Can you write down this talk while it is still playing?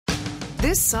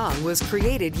This song was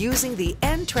created using the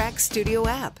N-Track Studio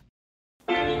app.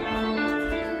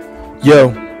 Yo,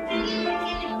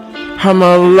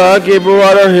 I'ma lock April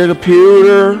out of her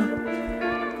computer.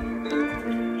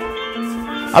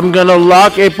 I'm gonna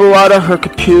lock April out of her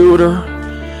computer.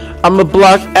 I'ma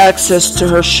block access to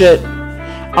her shit.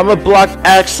 I'ma block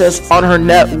access on her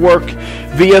network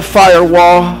via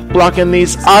firewall, blocking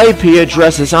these IP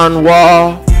addresses on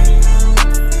wall.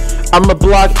 I'ma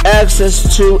block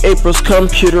access to April's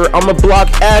computer. I'ma block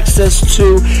access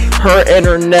to her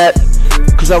internet,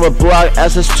 cause I'ma block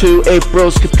access to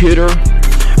April's computer.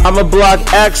 I'ma block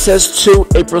access to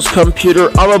April's computer.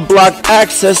 I'ma block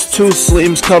access to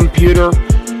Slim's computer.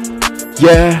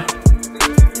 Yeah.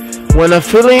 When I'm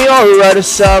feeling alright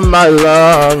inside my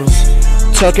lungs,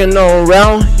 tucking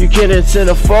around, you get into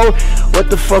the phone. What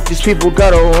the fuck these people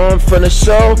gotta run from the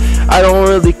show? I don't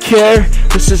really care,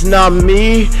 this is not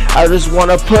me. I just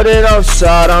wanna put it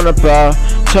outside on the bar,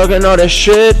 talking all that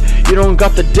shit. You don't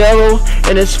got the devil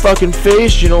in his fucking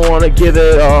face, you don't wanna give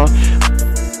it all.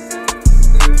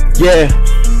 Yeah.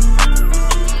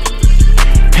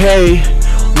 Hey,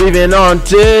 leaving on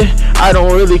dead. I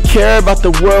don't really care about the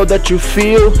world that you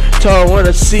feel. That's all I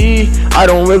wanna see. I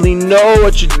don't really know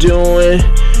what you're doing,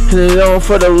 and on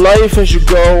for the life as you're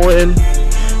going.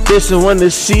 This is when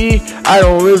they see. I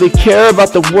don't really care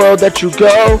about the world that you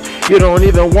go. You don't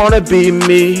even wanna be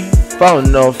me. Oh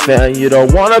no, fam, you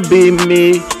don't wanna be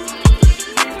me.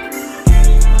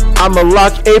 I'ma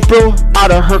lock April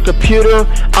out of her computer.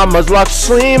 I'ma lock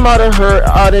Slim out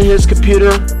of his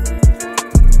computer.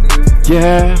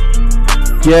 Yeah.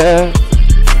 Yeah,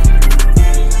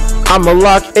 I'ma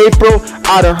lock April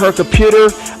out of her computer.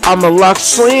 I'ma lock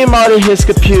Slim out of his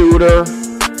computer.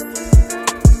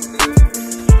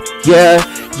 Yeah,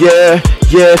 yeah,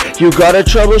 yeah. You gotta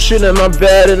troubleshoot in my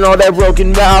bed and all that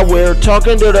broken malware.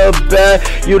 Talking to the bed,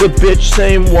 you the bitch,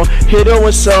 same one. Hit her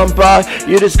with somebody,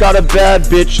 you just got a bad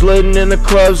bitch. Living in the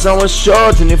clubs, I was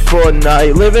short in it for a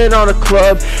night. Living on a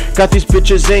club, got these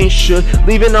bitches ain't shit.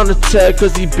 Leaving on the tech,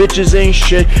 cause these bitches ain't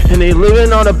shit. And they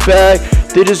living on a bag,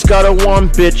 they just got a one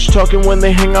bitch. Talking when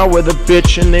they hang out with a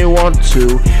bitch and they want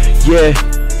to. Yeah.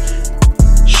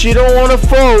 She don't wanna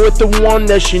fall with the one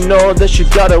that she know that she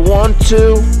gotta want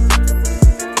to.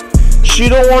 She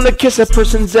don't wanna kiss that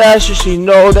person's ass and she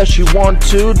know that she want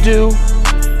to do.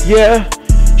 Yeah.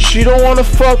 She don't wanna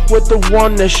fuck with the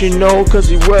one that she know cause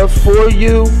he work for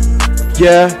you.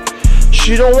 Yeah.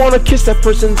 She don't wanna kiss that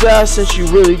person's ass and she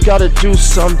really gotta do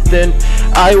something.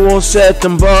 I won't set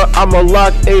them, but I'ma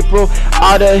lock April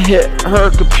out of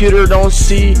her computer. Don't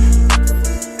see